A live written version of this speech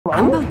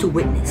I'm about to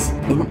witness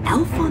an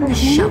elf on the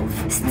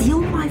shelf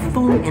steal my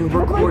phone and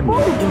record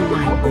me in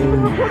my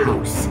own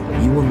house.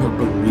 You will not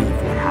believe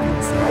what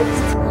happens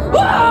next.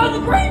 Ah, the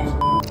Grinch!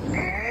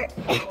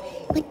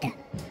 What the?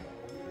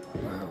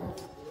 Whoa.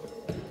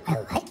 I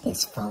like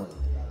this phone.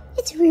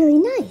 It's really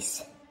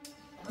nice.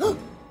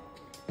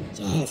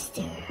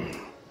 Jester.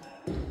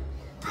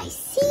 I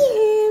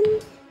see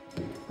him.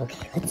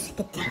 Okay, let's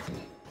get down.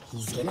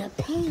 He's gonna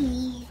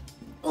pay.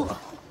 Oh.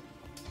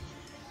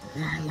 The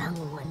young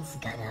one's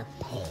gonna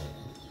pay.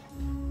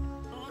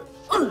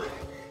 Okay.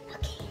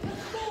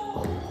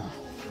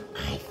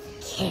 I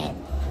can't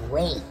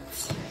wait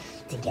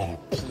to get a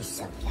piece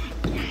of that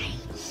guy.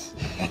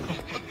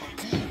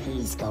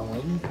 He's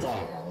going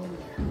down.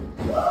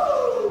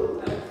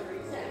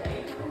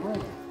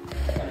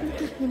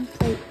 Look at him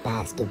play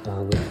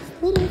basketball with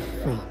his little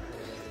friend.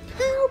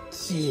 How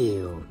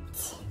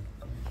cute.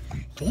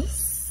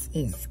 This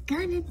is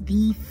gonna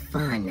be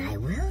fun, I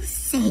will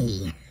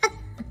say.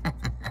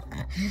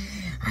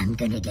 I'm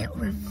gonna get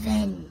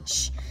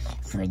revenge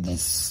for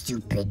this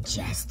stupid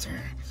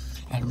Jester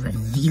and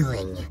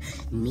revealing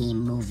me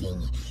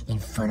moving in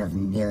front of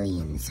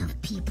millions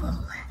of people.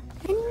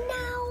 And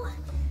now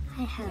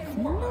I have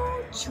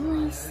no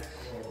choice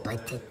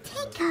but to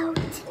take out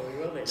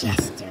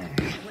Jester.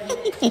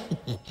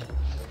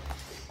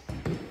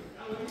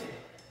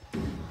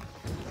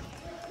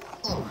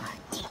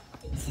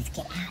 Let's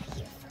get out of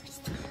here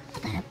first. I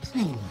got a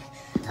plan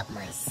up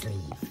my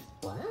sleeve.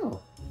 Wow,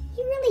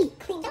 you really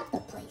cleaned up the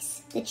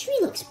place. The tree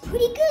looks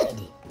pretty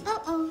good.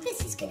 Uh-oh,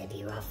 this is gonna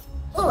be rough.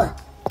 Oh,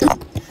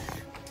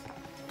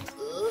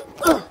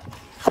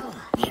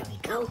 there we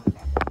go.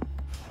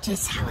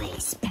 Just how I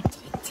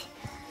expected it.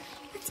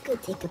 Let's go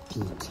take a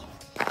peek.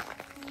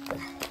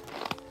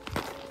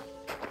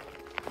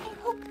 I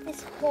hope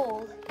this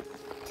hole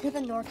to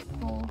the North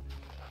Pole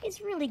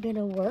is really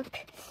gonna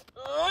work.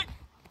 Oh,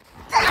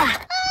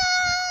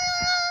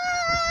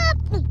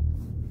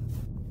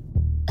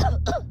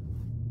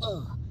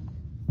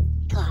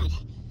 God.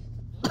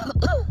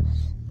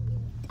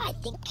 I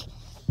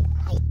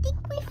think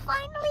we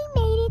finally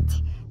made it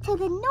to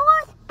the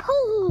North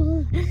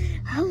Pole.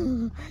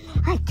 Oh,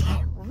 I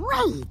can't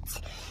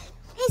wait.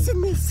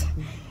 Isn't this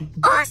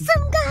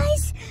awesome,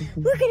 guys?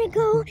 We're gonna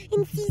go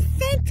and see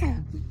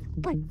Santa.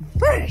 But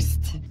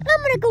first,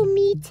 I'm gonna go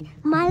meet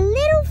my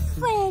little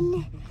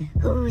friend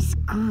who's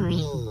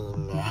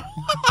green.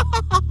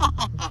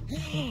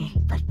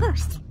 But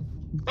first,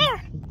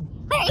 where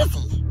is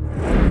he?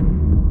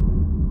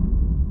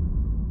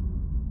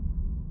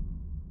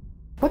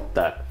 What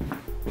the?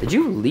 Did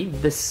you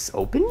leave this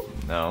open?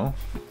 No.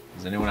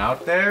 Is anyone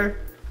out there?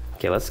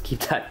 Okay, let's keep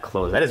that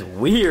closed. That is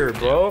weird,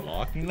 bro.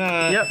 Locking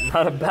that. Yep,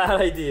 not a bad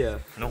idea.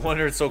 No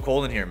wonder it's so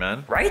cold in here,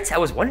 man. Right? I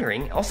was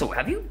wondering. Also,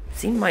 have you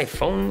seen my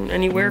phone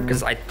anywhere?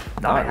 Because I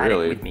thought I had it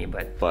with me,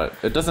 but... But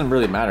it doesn't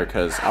really matter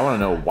because I want to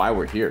know why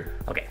we're here.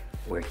 Okay,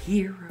 we're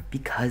here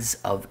because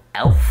of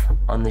Elf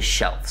on the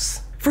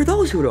Shelves. For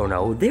those who don't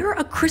know, they're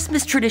a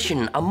Christmas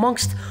tradition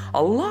amongst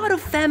a lot of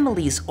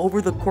families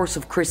over the course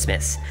of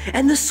Christmas.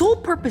 And the sole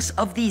purpose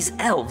of these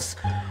elves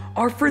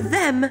are for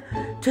them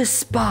to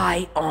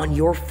spy on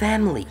your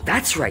family.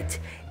 That's right,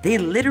 they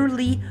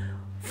literally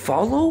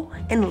follow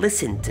and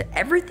listen to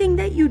everything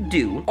that you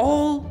do,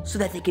 all so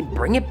that they can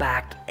bring it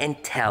back and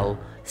tell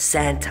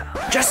Santa.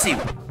 Jesse,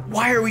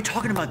 why are we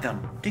talking about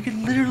them? They could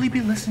literally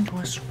be listening to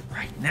us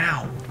right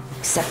now.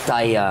 Except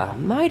I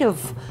might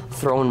have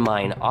thrown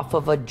mine off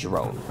of a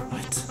drone.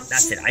 What?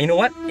 That's it. You know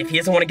what? If he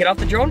doesn't want to get off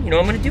the drone, you know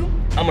what I'm gonna do?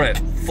 I'm gonna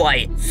fly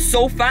it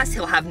so fast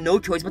he'll have no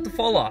choice but to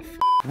fall off.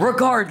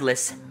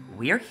 Regardless,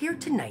 we are here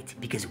tonight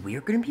because we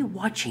are gonna be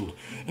watching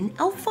an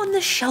Elf on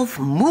the Shelf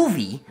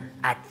movie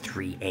at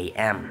 3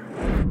 a.m.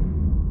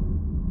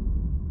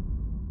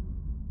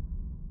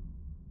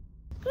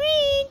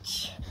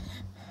 Grinch!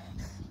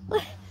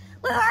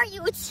 Where are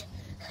you? It's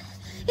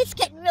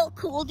getting real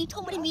cold. You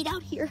told me to meet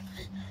out here.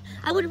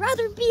 I would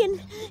rather be in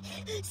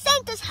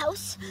Santa's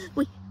house.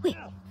 Wait.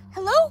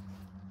 Hello?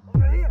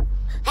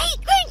 Hey,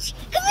 Grinch!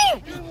 Come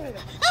here!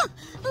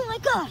 Oh my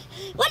God!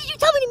 Why did you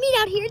tell me to meet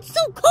out here? It's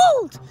so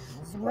cold!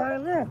 This is where I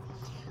live.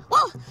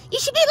 Well, you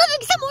should be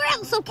living somewhere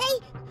else, okay?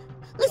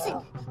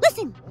 Listen.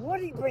 What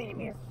are you bringing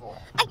me here for?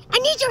 I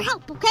need your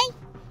help, okay?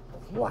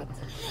 What?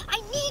 I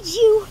need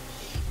you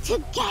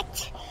to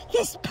get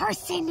this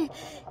person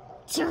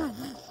to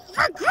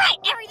regret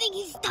everything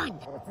he's done.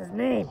 What's his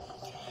name?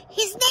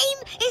 His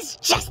name is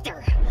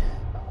Jester.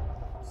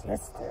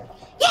 Jester.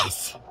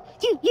 Yes!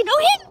 You know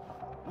him?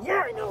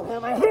 Yeah, I know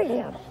him. I hate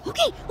him.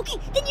 Okay,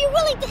 then you're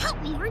willing to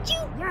help me, aren't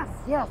you? Yes,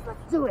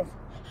 let's do it.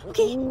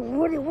 Okay.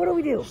 What do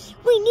we do?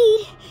 We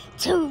need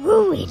to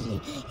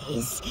ruin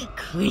his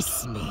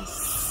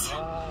Christmas.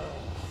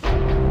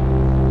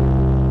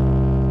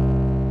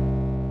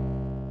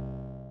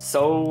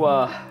 So,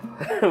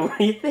 what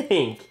do you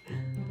think?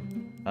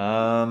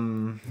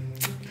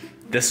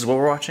 This is what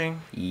we're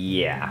watching?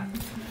 Yeah.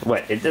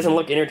 What, it doesn't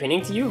look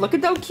entertaining to you? Look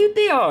at how cute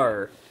they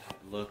are.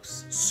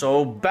 looks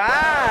so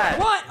bad.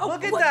 What? Oh,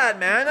 Look at what? that,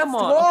 man. That's Come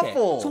on, okay.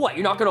 awful. So what?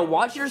 You're not gonna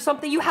watch it or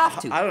something? You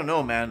have to. I don't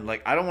know, man.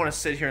 Like, I don't want to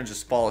sit here and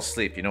just fall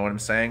asleep. You know what I'm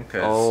saying?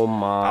 'Cause Oh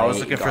my I was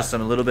looking for God.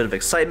 some little bit of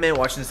excitement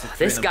watching this.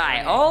 This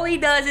guy, all he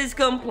does is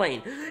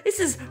complain. This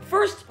is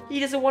first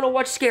he doesn't want to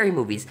watch scary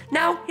movies.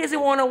 Now he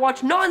doesn't want to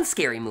watch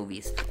non-scary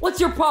movies.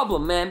 What's your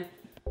problem, man?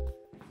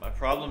 My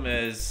problem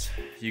is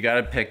you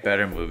gotta pick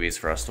better movies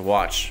for us to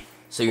watch.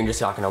 So you're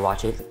just not gonna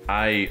watch it?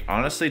 I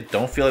honestly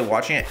don't feel like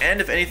watching it, and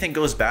if anything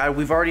goes bad,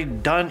 we've already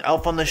done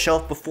Elf on the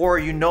Shelf before.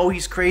 You know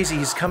he's crazy.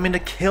 He's coming to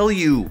kill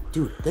you.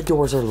 Dude, the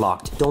doors are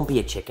locked. Don't be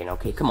a chicken,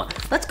 okay? Come on.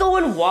 Let's go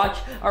and watch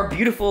our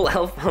beautiful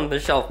Elf on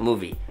the Shelf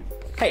movie.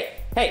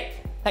 Hey,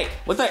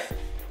 what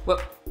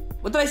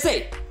did I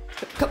say?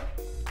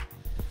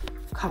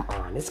 Come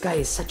on, this guy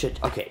is such a...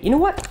 Okay, you know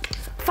what?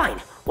 Fine,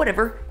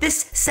 whatever. This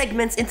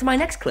segments into my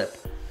next clip.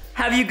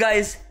 Have you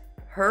guys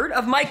heard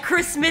of my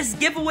Christmas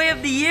giveaway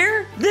of the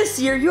year? This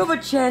year, you have a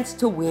chance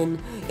to win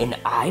an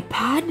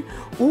iPad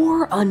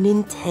or a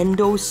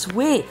Nintendo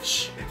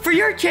Switch. For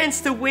your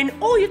chance to win,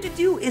 all you have to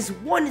do is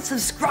 1,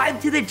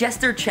 subscribe to the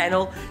Jester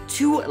channel,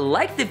 2,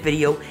 like the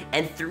video,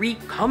 and 3,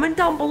 comment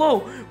down below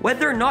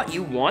whether or not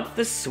you want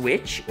the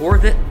Switch or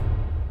the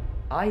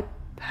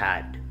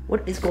iPad.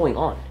 What is going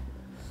on?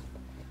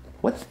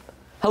 What?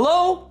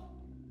 Hello?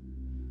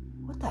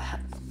 What the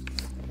heck?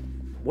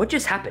 What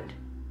just happened?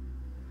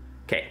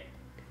 Okay.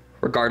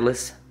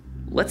 Regardless,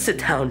 let's sit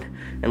down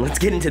and let's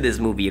get into this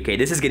movie, okay?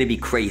 This is gonna be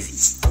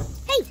crazy.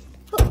 Hey,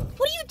 what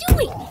are you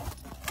doing?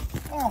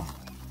 Oh,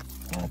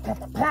 gotta cut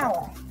the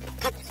power.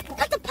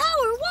 Cut the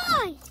power,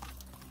 why?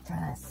 I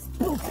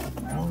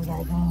ain't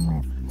gotta go on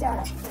my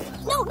dad.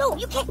 No,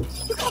 you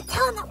can't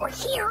tell him that we're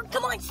here.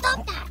 Come on,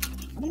 stop that.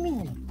 What do you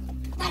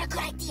mean? Not a good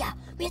idea.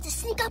 We have to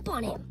sneak up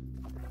on him.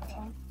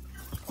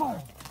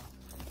 Fine.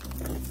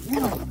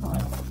 Come on,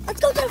 let's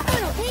go to the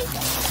front,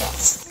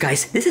 okay?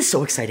 Guys, this is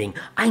so exciting.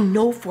 I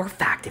know for a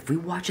fact if we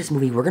watch this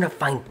movie, we're gonna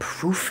find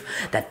proof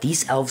that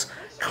these elves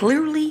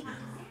clearly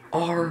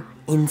are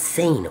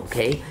insane,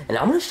 okay? And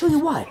I'm gonna show you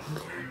why.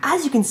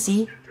 As you can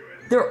see,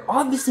 they're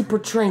obviously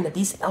portraying that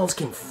these elves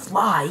can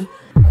fly.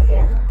 You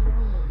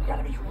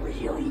gotta be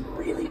really,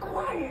 really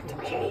quiet,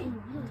 okay?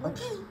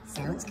 Okay,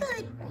 sounds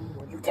good.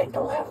 You take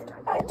the left,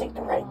 I take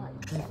the right.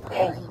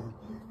 Okay?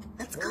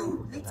 Let's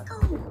go.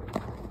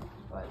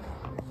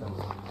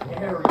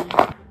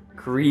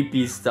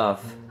 Creepy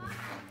stuff.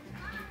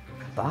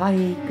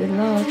 Bye, good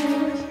luck.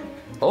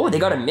 Oh, they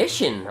got a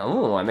mission.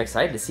 Oh, I'm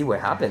excited to see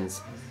what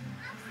happens.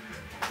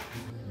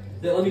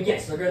 Let me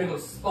guess, they're gonna go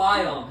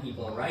spy on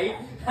people, right?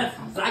 That's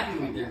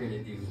exactly what they're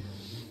gonna do.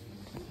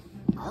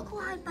 I'll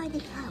go hide by the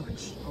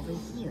couch over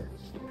here.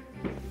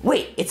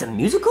 Wait, it's a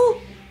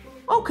musical?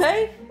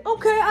 Okay,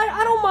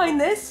 I don't mind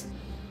this.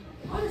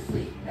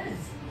 Honestly, that is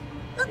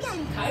Look at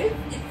it. it's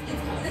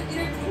kind of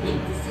entertaining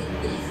to see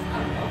this. I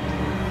don't know.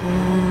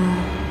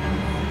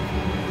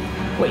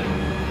 Wait,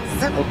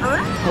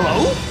 hello?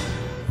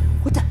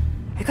 What the?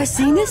 Are you guys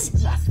seeing this?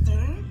 Jester.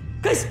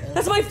 Guys,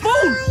 that's my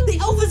phone! The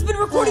elf has been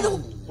recording the...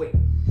 Wait.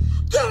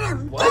 Get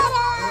him! What?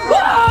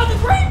 Ah, the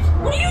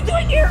Grinch! What are you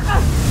doing here?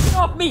 Get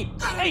off me!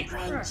 Hey!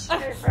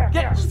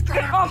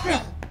 Get off me!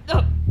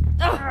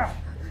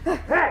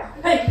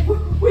 Hey,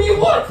 what do you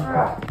want?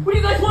 What do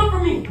you guys want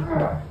from me?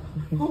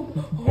 Oh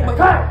my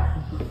God!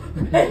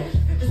 Hey,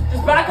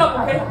 just back up,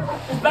 okay?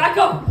 Just back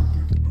up!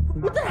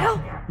 What the hell?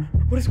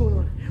 What is going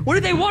on? What do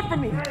they want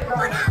from me?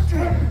 Run after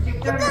him. You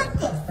got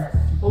this.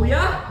 Oh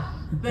yeah?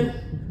 Then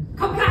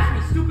come catch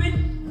me, stupid!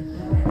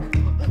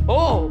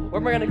 Oh,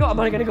 where am I gonna go? Am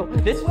I gonna go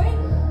this way?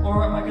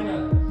 Or am I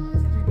gonna...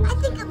 I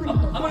think I'm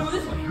gonna go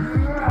this way.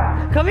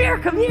 Come here,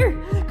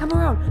 come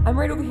around. I'm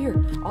right over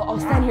here. I'll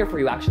stand here for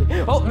you, actually.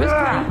 Oh, Miss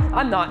Kitty,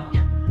 I'm not.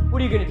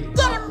 What are you gonna do?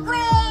 get him,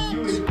 Grinch.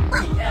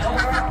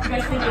 You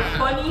guys think it's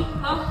funny,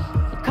 huh?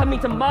 Coming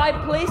to my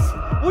place?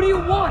 What do you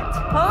want,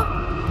 huh?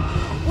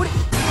 What?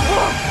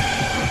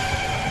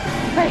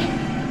 Hey,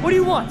 what do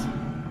you want?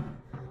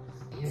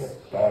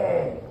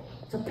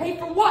 To pay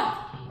for what?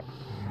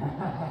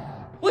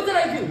 What did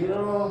I do?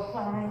 You'll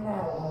find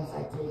out once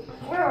I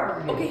take care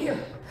of you. Okay, here.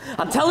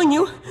 I'm telling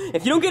you,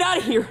 if you don't get out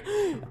of here,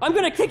 I'm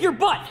gonna kick your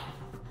butt.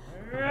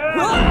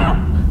 Ah!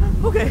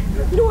 Okay,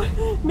 you know what?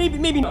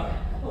 Maybe not.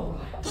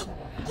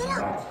 Get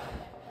out.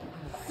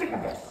 Sick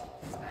of this.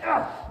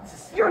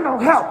 You're no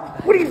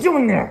help. What are you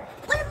doing there?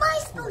 What am I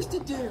supposed to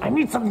do? I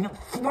need something to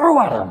throw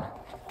at him.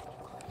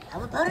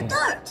 How about a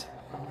dart?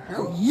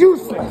 No?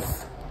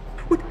 Useless.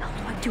 What the hell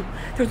do I do?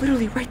 They're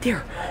literally right there.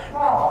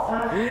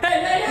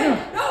 Hey,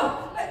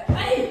 no!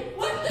 Hey,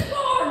 what's the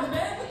cars,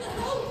 man? What the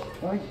hell?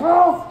 Like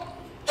balls.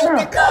 In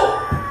the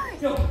car.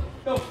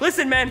 No.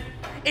 Listen, man.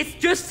 It's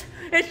just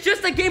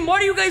a game.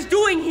 What are you guys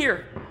doing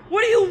here?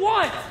 What do you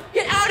want?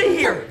 Get out of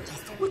here.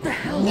 What the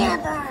hell?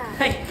 Never.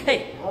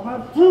 Hey. I'm a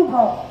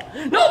pupil.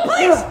 No,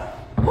 please.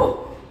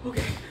 Oh,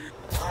 okay.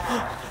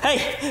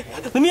 Hey,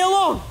 leave me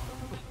alone.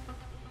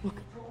 Look,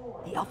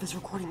 the elf is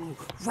recording you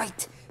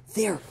right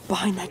there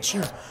behind that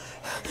chair.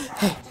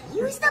 Hey.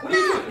 Use the bat.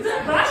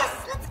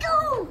 Yes, let's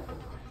go.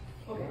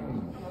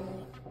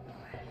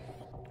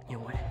 You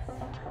know what?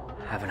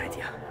 have an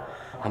idea.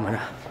 I'm gonna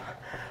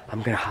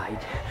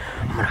hide.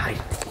 I'm gonna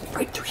hide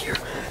right through here.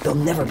 They'll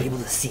never be able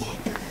to see.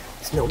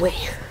 There's no way.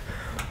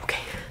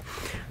 Okay,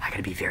 I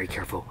gotta be very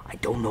careful. I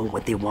don't know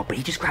what they want, but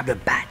he just grabbed a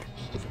bat.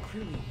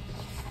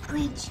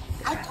 Grinch,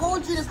 I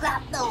told you to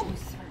grab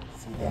those.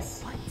 See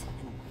this? What?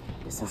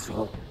 This is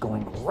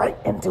going right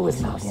into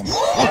his noggin. Oh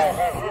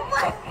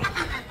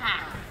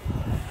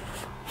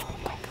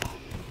my God.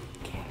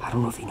 Okay, I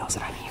don't know if he knows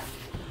that I'm here.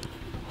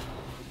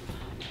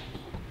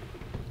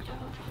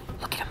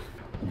 Look at him.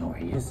 You know where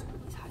he is?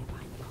 He's hiding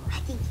behind the car. I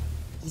think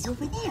he's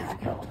over there.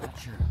 No.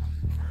 Sure.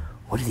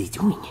 What is he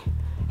doing?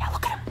 Yeah,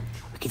 look at him.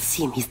 We can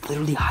see him. He's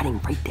literally hiding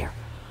right there.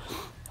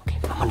 Okay,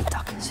 I'm gonna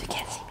duck so he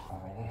can't see me.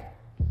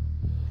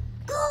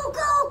 Go,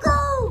 go,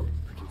 go!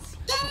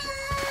 Get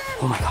him!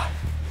 Oh my God.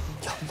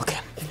 Yo, look at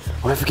him.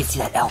 I wonder if we can see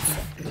that elf.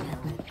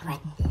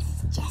 What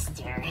this,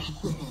 Jester?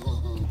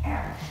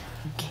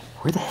 Okay,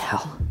 where the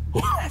hell?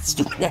 Yeah, that's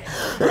stupid.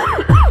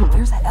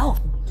 Where's that elf?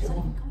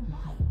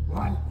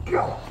 Run,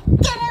 go!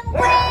 Get him,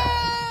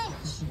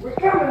 Grinch! We're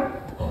coming!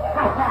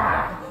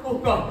 Oh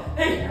God.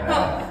 Hey,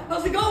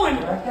 how's it going?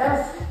 Like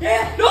this?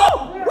 Yeah.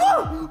 No!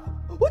 Whoa!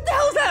 What the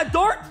hell is that, a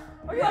dart?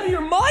 Are you out of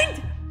your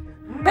mind?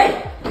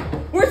 Hey!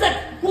 Where's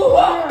that? Whoa,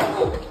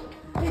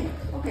 whoa. Hey,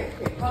 okay.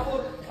 How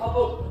about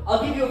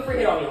I'll give you a free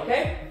hit on me,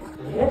 okay?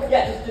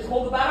 Yeah, just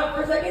hold the bat up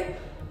for a second.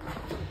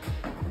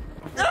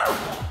 Ah!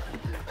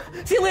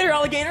 See you later,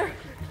 alligator.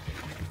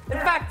 In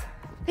fact,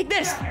 take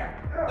this.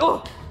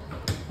 Oh.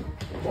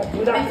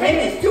 And take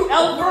this too,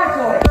 elf.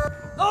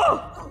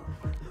 Oh!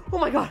 Oh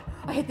my God,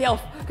 I hit the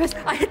elf. Guys,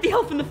 I hit the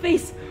elf in the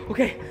face.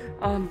 Okay,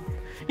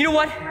 you know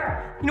what?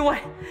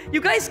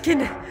 You guys can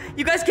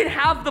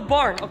have the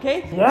barn,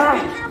 okay?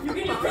 Yeah. You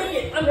can just take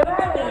it. I'm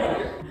out of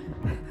here.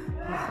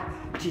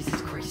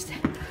 Jesus Christ.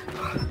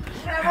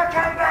 Never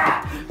come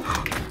back!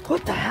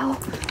 What the hell?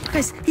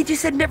 Guys, he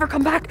just said never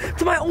come back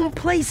to my own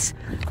place.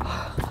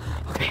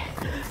 Okay,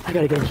 I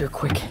gotta get in here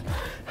quick.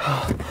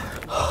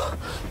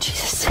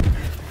 Jesus.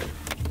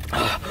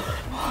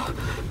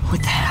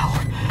 What the hell?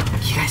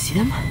 You guys see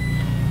them?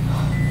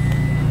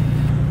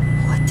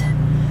 What?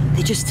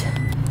 They just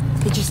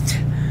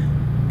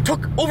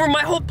took over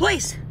my whole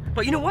place.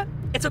 But you know what?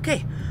 It's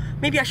okay.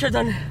 Maybe I should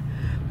have done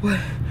what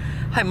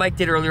Mike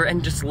did earlier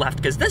and just left,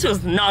 because this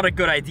was not a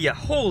good idea.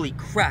 Holy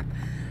crap.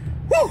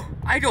 Whew,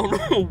 I don't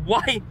know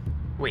why.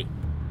 Wait,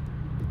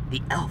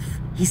 the elf,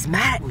 he's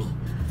mad at me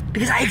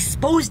because I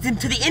exposed him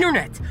to the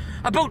internet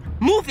about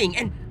moving,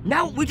 and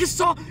now we just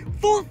saw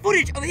full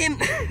footage of him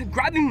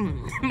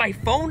grabbing my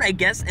phone, I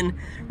guess, and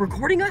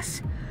recording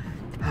us.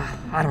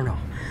 I don't know.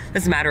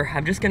 Doesn't matter.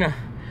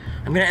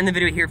 I'm gonna end the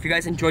video here. If you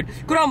guys enjoyed,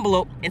 go down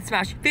below and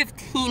smash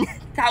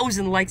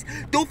 15,000 likes.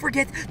 Don't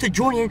forget to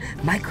join in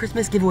my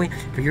Christmas giveaway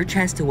for your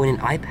chance to win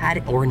an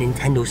iPad or a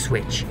Nintendo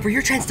Switch. For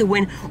your chance to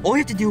win, all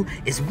you have to do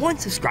is 1,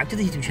 subscribe to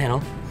the YouTube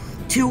channel,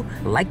 2,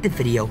 like the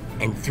video,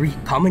 and 3,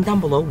 comment down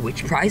below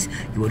which prize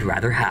you would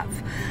rather have.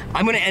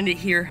 I'm gonna end it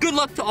here. Good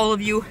luck to all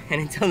of you, and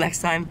until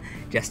next time,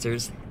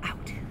 Jesters